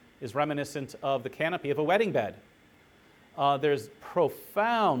Basilica, is reminiscent of the canopy of a wedding bed. There's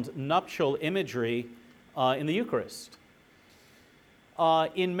profound nuptial imagery in the Eucharist.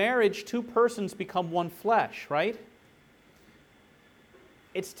 In marriage, two persons become one flesh, right?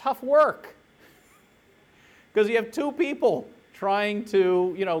 It's tough work because you have two people trying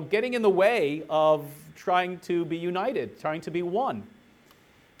to, getting in the way of trying to be united, trying to be one.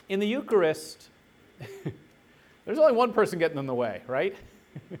 In the Eucharist, there's only one person getting in the way, right?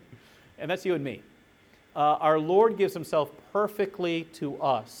 And that's you and me. Our Lord gives himself perfectly to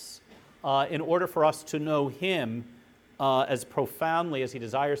us in order for us to know him as profoundly as he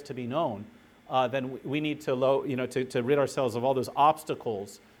desires to be known. Then we need to rid ourselves of all those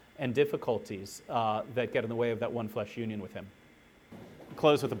obstacles and difficulties that get in the way of that one flesh union with him. I'll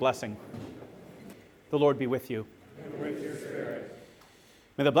close with a blessing. The Lord be with you. And with your spirit.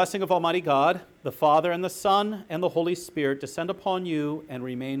 May the blessing of Almighty God, the Father and the Son and the Holy Spirit descend upon you and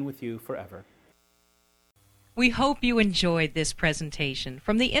remain with you forever. We hope you enjoyed this presentation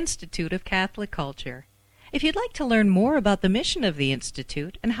from the Institute of Catholic Culture. If you'd like to learn more about the mission of the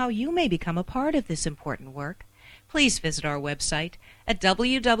Institute and how you may become a part of this important work, please visit our website at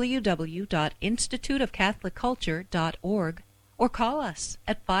www.instituteofcatholicculture.org or call us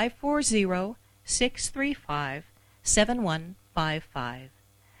at 540-635-7155.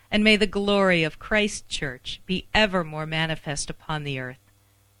 And may the glory of Christ Church be ever more manifest upon the earth.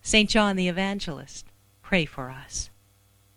 St. John the Evangelist, pray for us.